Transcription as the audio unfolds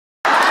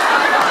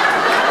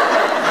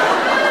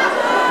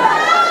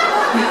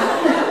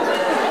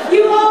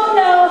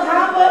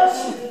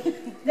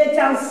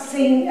dance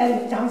scene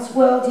and dance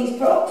world he's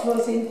brought to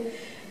us in,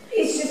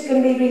 it's just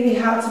going to be really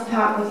hard to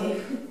part with you.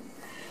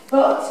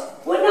 But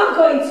we're not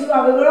going to,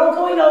 are we? We're all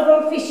going over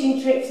on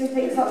fishing trips and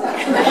things like that.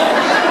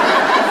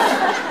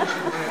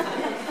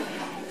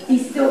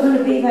 He's still going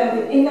to be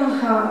there in our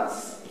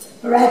hearts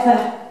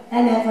forever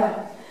and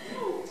ever.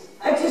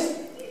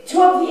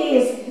 12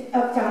 years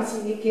of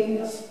dancing you've given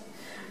us.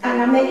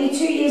 And I met you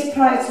 2 years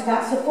prior to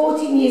that, so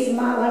 14 years of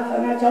my life,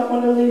 and I don't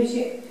want to lose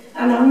you.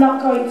 And I'm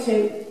not going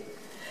to.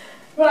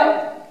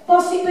 Right,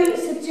 Bossy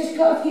Boots have just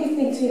got a few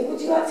things here. Would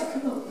you like to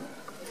come up?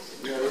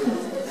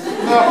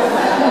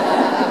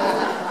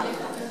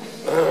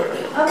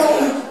 I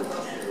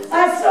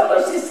have so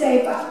much to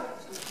say, but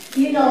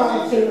you know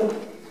how I feel.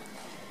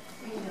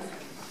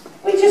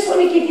 We just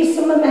want to give you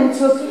some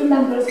mementos to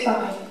remember us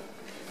by.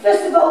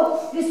 First of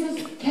all, this was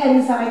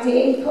Ken's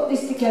idea. He put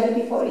this together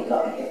before he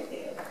got here.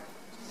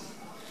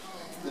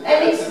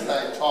 And it's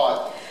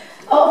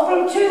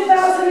from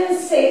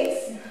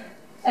 2006,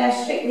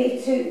 strictly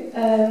to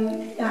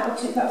now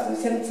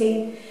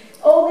 2017.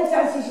 All the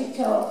dances you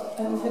taught,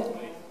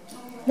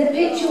 the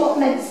picture what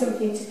meant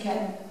something to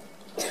Ken.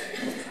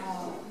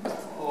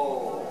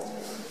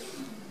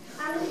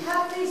 And we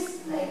have this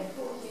made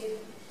for you.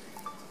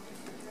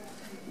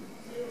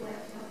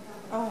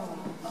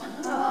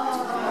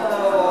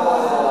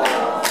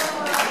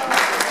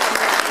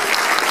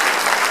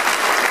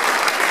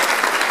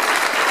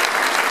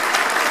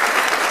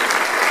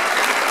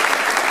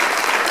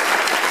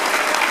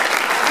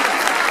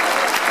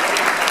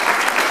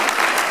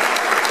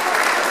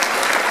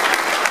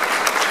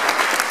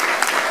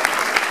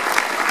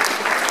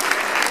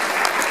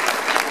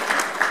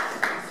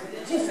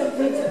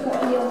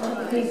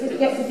 If it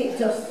gets a bit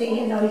dusty,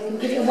 you know, you can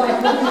give it a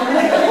wipe.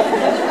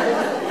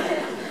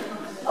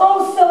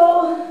 Also,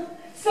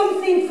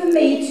 something for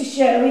me to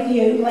share with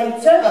you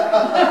later.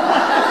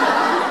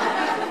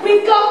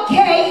 We've got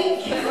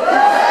cake.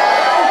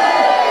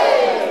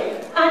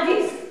 And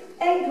it's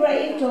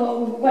engraved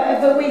or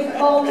whatever with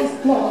all this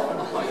more.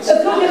 A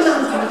good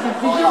amount of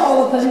it, not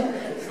all of them.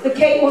 The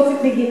cake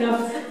wasn't big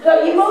enough.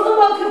 But you're more than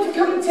welcome to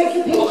come and take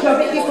a picture of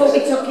it before we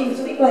tuck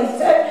into it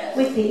later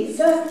with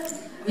pizza.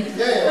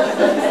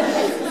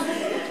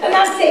 And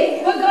that's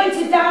it. We're going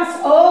to dance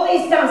all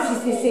these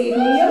dances this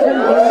evening. You're going to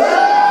do it.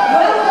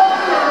 Well done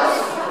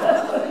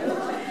now.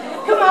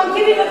 Come on,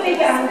 give him a big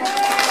hand.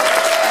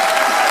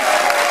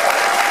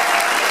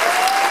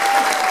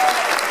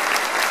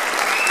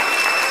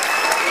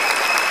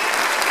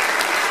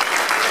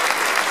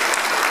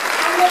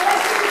 And the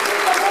rest of the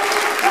people are going to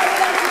carry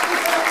on with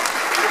this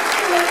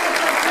absolutely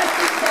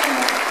fantastic demo.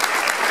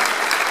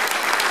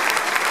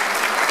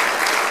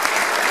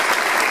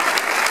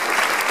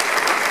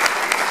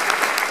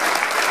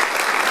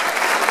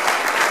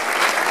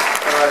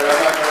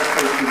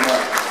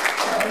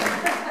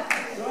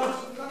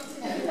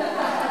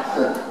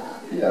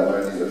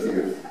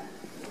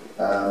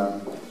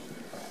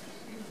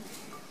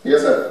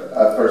 Yes,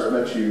 I first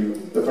met you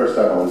the first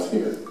time I was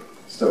here,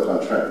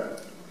 Stoke-on-Trent,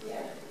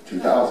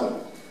 2000.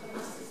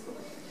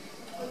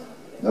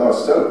 No,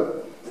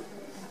 Stoke.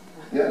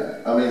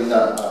 Yeah, I mean,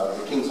 the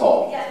King's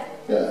Hall.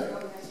 Yeah.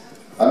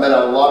 I met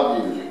a lot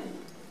of you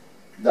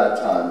that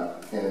time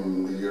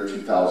in the year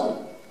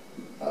 2000.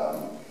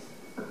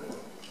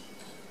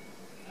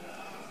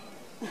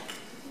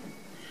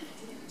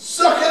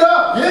 Suck it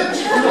up,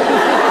 bitch!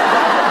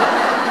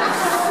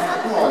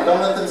 Come on,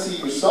 don't let them see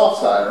your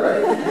soft side,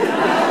 right?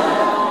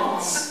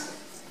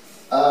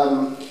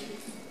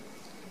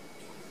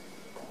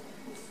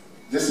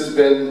 This has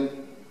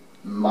been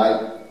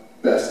my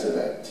best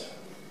event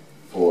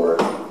for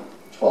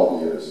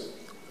 12 years.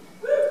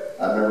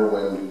 I remember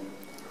when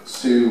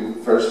Sue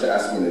first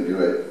asked me to do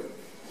it,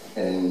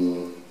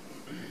 and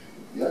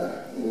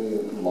yeah, a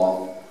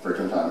long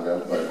freaking time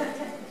ago, but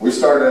we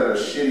started at a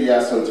shitty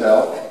ass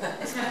hotel.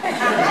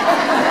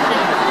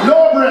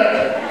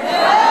 Norbert!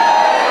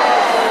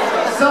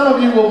 Some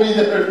of you will be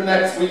there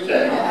next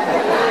weekend.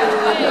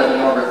 Yeah,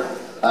 Norbert.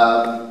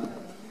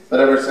 But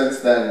ever since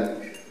then,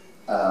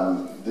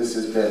 this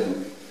has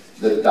been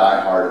the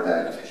die-hard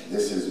event.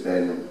 This has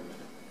been,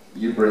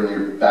 you bring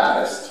your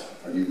baddest,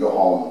 or you go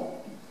home.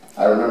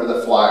 I remember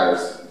the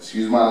flyers,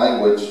 excuse my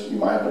language, you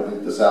might have to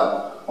bleep this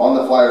out. On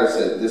the flyer it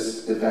said,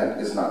 this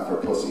event is not for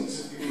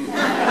pussies.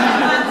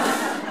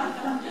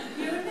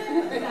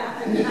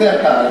 Yeah,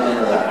 I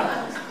remember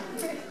that.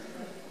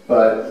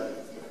 But,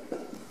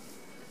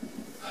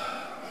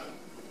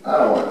 I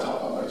don't want to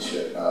talk about my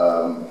shit.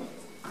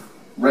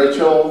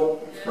 Rachel,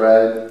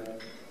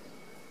 Fred,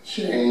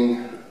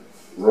 Shane,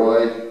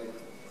 Roy.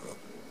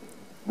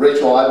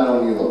 Rachel, I've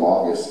known you the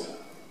longest.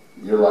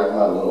 You're like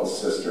my little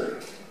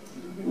sister.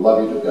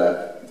 Love you to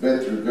death. Been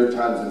through good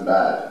times and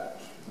bad.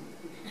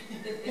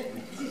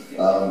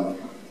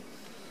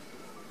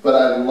 But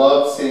I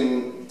love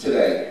seeing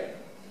today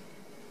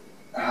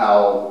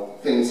how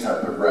things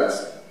have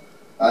progressed.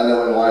 I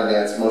know in line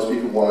dance, most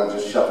people want to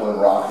just shuffle and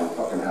rock and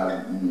fucking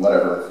have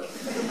whatever.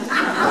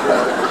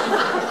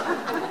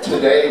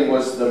 Today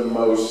was the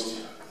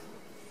most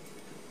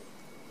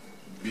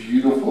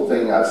beautiful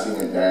thing I've seen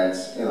in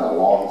dance in a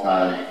long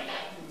time.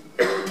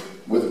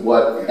 With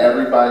what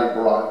everybody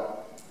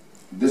brought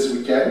this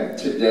weekend,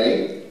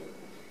 today,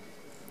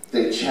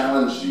 they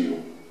challenged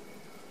you.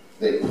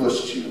 They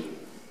pushed you.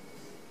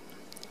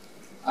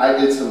 I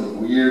did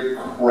some weird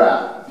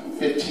crap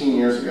 15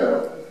 years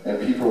ago, and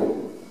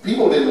people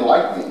didn't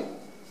like me.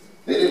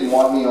 They didn't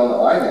want me on the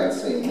line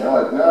dance scene. They're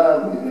like,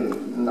 no,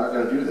 I'm not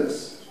going to do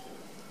this.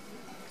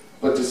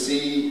 But to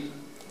see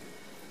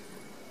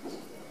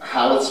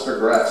how it's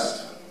progressed,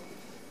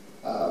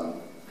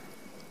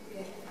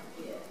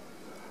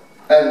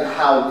 and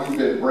how you've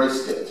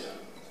embraced it,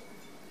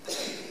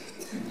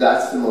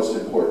 that's the most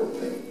important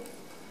thing.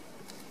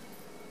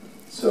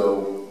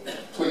 So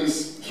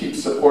please keep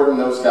supporting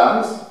those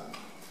guys.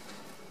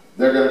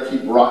 They're going to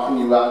keep rocking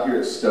you out here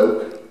at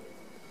Stoke.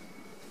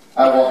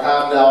 I will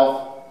have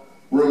now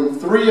room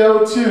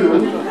 302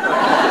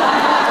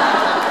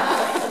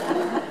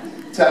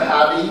 to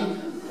Javi,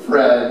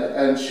 Fred,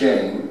 and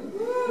Shane.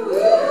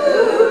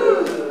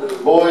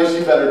 Boys,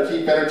 you better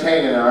keep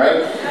entertaining, all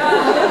right?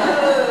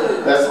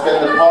 That's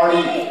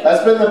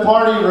been the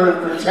party room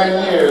for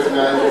 10 years,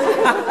 man.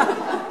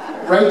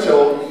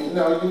 Rachel, you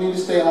know, you need to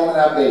stay home and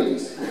have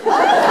babies.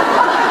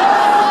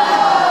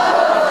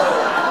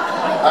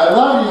 I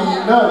love you,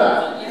 you know that.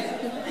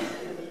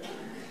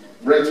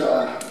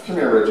 Rachel, come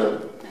here, Rachel.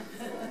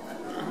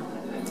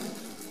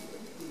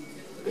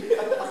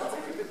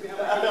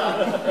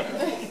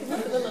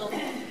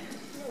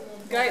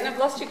 Guyton, I've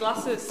lost your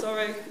glasses,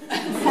 sorry.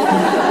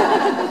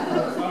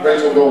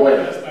 Rachel, go away.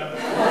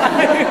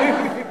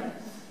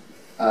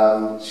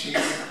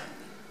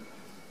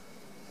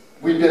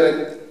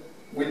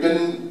 We've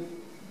been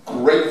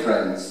great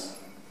friends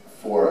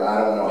for I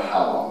don't know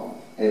how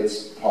long.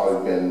 It's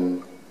probably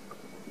been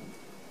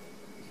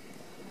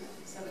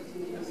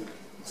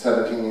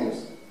 17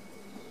 years,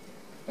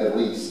 at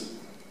least.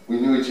 We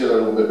knew each other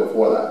a little bit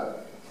before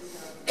that.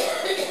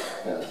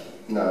 Yeah.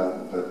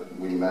 No, but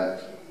we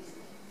met.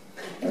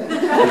 No, we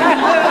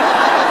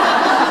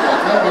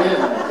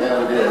didn't. Yeah,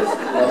 we did.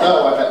 Well, no,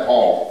 I met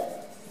Paul.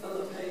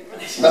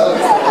 No.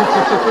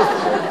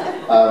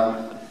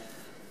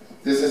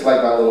 This is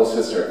like my little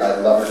sister. I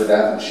love her to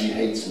death, and she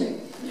hates me.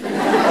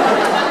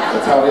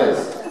 That's how it is.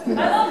 I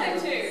love him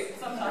too,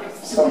 sometimes.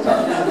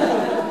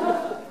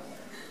 Sometimes.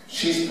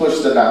 She's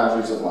pushed the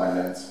boundaries of line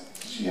dance.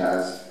 She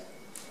has.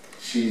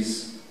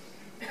 She's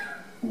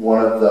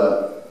one of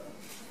the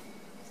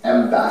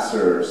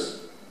ambassadors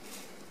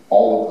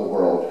all over the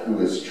world who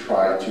has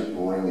tried to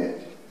bring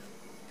it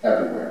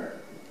everywhere.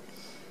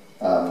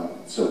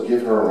 So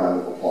give her a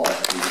round of applause,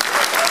 please.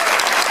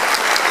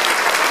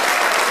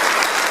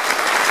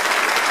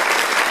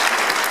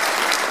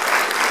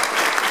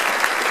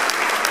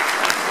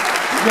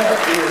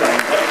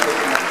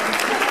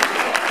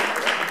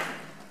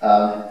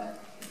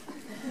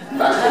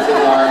 Masters in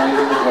line,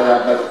 even before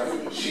that,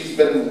 but she's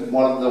been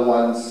one of the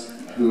ones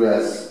who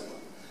has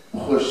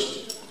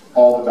pushed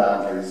all the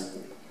boundaries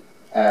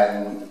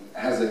and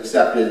has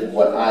accepted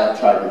what I have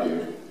tried to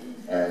do,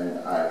 and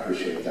I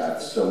appreciate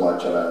that so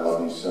much, and I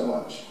love you so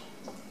much.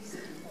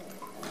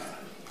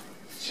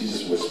 She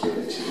just whispered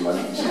it. She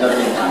doesn't even know.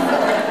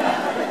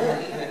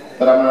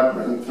 But I'm going to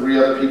bring 3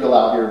 other people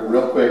out here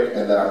real quick,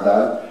 and then I'm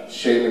done.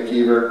 Shane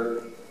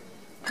McKeever.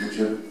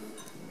 YouTube.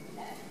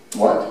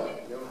 What?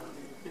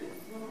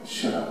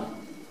 Shut up.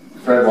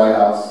 Fred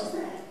Whitehouse.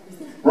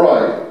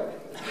 Roy.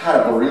 Had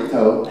a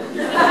burrito.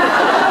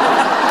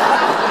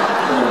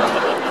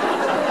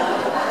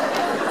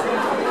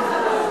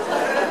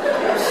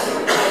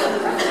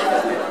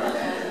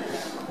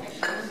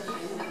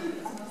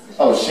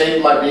 Oh,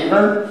 shaved my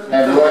beaver,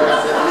 and Roy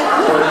has it.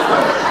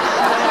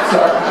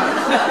 Sorry.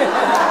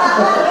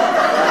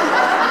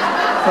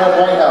 Fred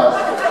Whitehouse,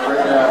 bring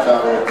it out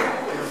that way.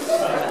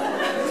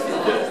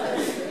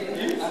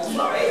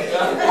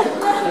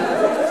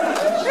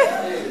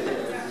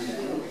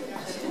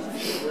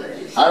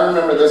 I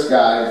remember this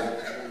guy,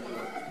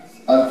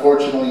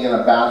 unfortunately, in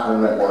a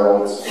bathroom at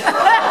Worlds.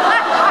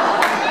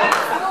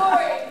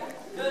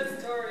 Good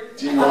story.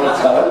 Do you want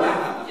to tell it?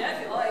 Yeah, if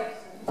you like.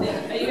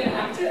 Are you going to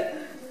act it?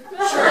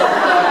 Sure.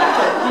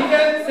 You go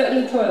sit in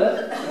the toilet.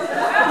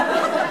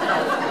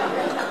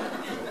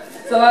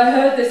 So I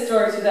heard this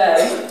story today.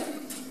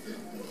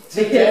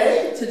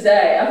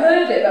 Today. I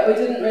heard it, but we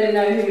didn't really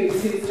know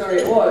whose story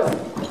it was.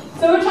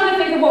 So we're trying to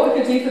think of what we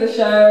could do for the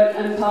show,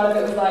 and part of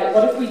it was like,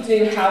 what if we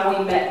do how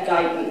we met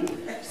Guyton?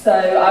 So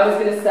I was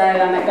going to say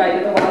I met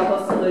Guyton at the Wild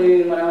Horse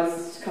Saloon when I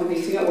was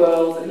competing at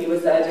Worlds, and he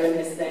was there doing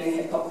his thing,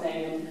 hip-hop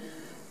thing.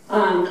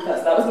 And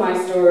that was my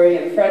story,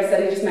 and Fred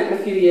said he just met him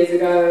a few years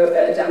ago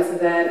at a dance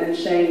event, and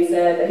Shane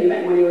said that he met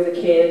him when he was a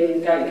kid,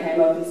 and Guyton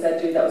came up and said,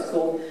 dude, that was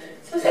cool.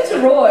 So I said to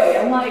Roy,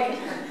 I'm like,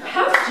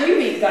 how did you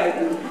meet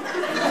Guyton?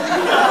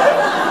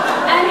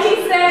 And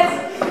he said,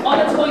 on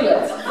a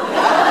toilet.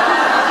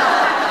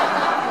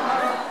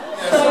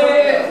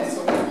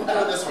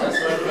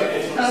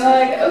 I'm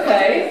like,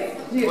 okay,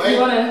 do you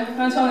want to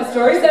tell me the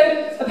story? So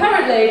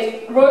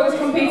apparently, Roy was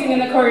competing in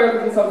the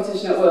choreography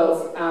competition at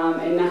Worlds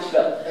in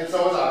Nashville. And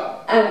so was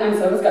I. And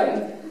so was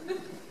Guyton.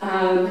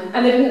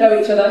 And they didn't know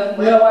each other,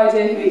 no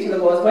idea who each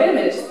other was. Wait a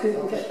minute, just give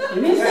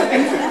me a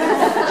second.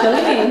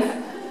 Chili beans.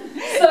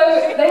 So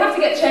they have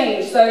to get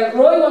changed. So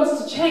Roy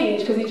wants to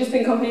change because he's just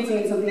been competing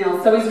in something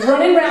else. So he's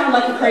running around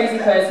like a crazy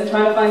person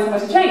trying to find somewhere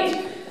to change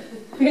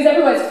because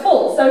everywhere's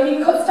full. So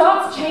he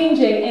starts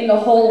changing in the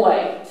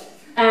hallway.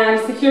 And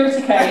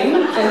security came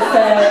and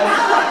said,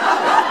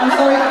 I'm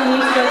sorry, but you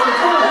need to go to the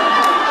toilet.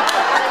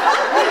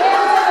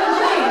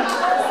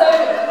 So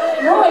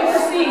Roy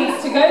proceeds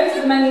to go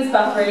to the men's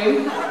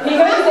bathroom. He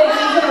goes in,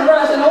 he's in a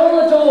rush, and all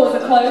the doors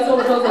are closed, all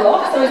the doors are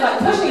locked. So he's like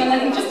pushing, and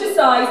then he just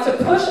decides to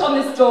push on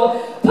this door,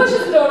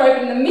 pushes the door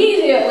open, and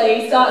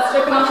immediately starts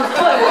stripping off his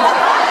clothes.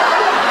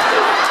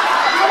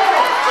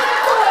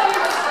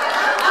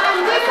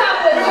 And this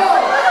happens.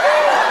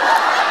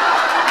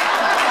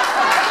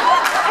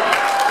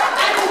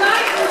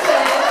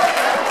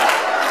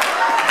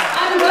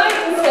 And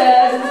Guyton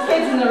says, and the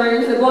kids in the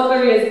room said, what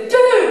there is,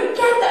 dude,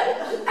 get them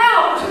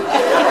out!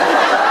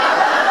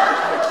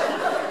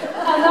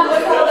 And that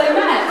was how they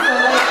met. So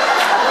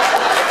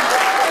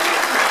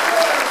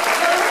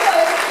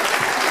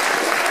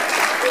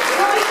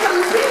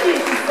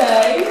continues to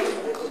say,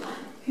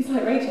 he's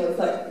like, Rachel, it's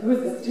like, who is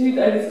this dude?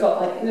 And he's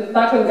got like,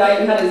 back when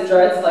Guyton had his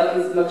dreads, like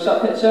his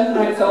mugshot picture,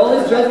 right? So all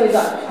his dreads, he's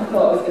like, I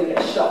thought I was going to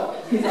get shot.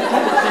 He's like,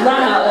 I just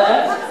ran out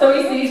there. So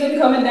he sees him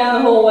coming down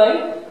the hallway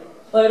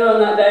later on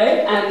that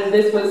day, and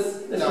this was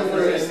the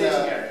staging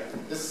area.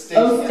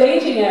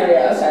 Staging area,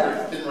 okay.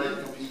 Getting ready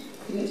to compete.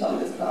 You didn't tell me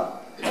this part.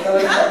 So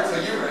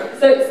you were.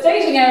 So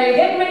staging area,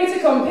 getting ready to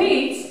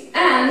compete,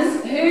 and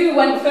who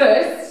went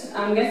first?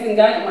 I'm guessing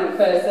Guyton went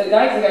first. So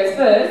Guyton goes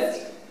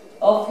first.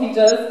 Off he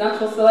does,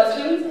 natural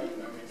selection.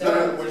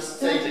 No, we're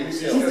staging. He's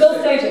still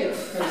staging.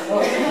 They're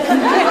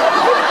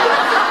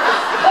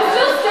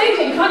still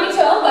staging. Can't you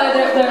tell by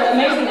their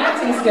amazing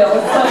acting skills?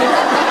 So,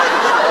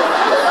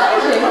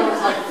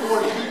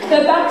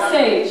 they're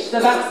backstage.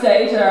 They're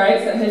backstage, alright,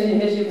 so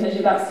here's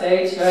your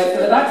backstage, right? So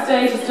the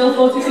backstage, there's still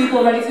 40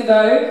 people ready to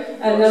go,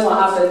 and then what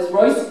happens?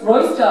 Roy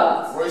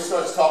starts. Roy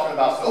starts talking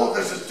about, oh,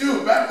 there's this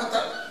dude back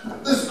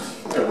with this.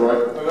 Okay, Roy.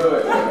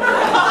 Wait.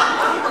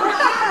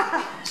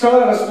 So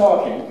I was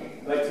talking,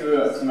 like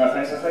to my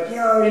friends, I was like,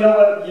 yo, you know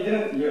what,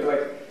 you're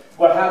like,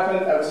 what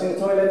happened? I was in the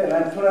toilet, and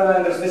I turned around,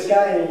 and there's this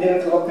guy, and he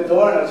didn't lock the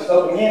door, and I was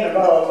talking in, and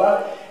blah, blah,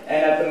 blah.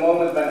 And at the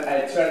moment when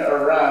I turned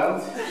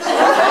around,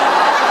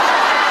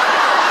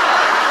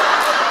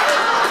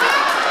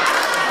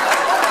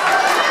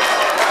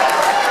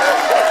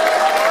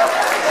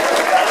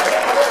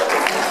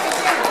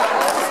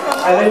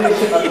 I literally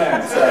shit my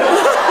pants.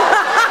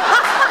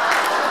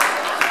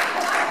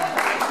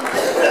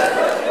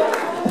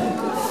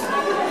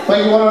 But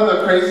you want to know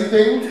the crazy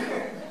thing?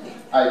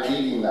 I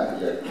beat him that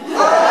year.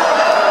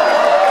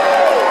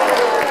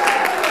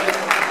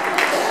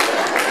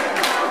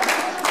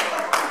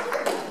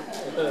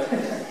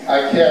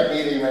 I can't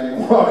beat him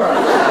anymore.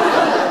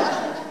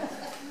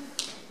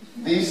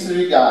 These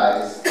three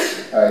guys,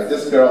 all right,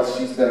 this girl,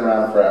 she's been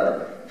around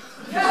forever.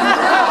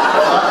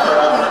 Not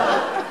forever.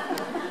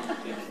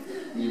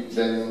 You've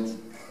been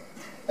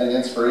an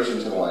inspiration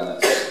to the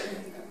lineup.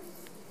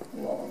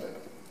 You're welcome, babe.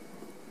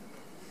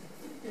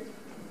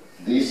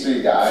 These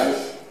three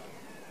guys,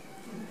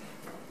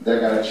 they're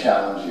going to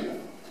challenge you.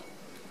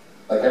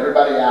 Like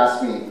everybody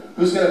asks me,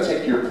 who's going to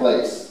take your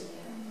place?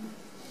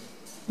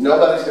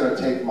 Nobody's going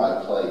to take my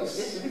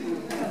place. At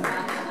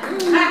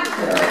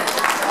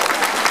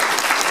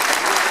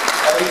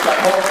least I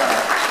hope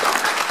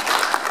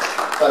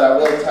not. But I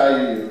will tell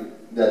you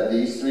that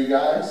these three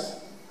guys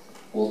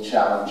will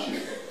challenge you.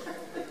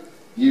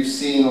 You've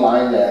seen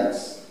line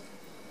dance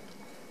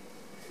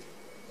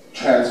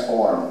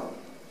transform,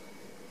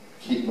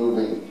 keep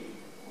moving,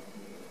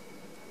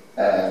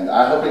 and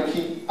I hope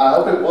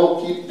it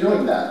will keep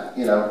doing that.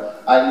 You know,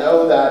 I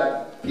know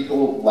that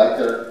people like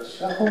their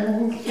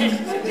shows,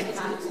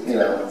 you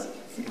know,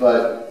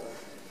 but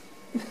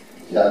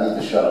yeah, I need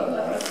to shut up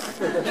now.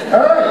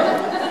 All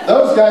right,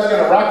 those guys are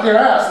gonna rock your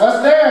ass.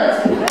 Let's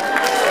dance.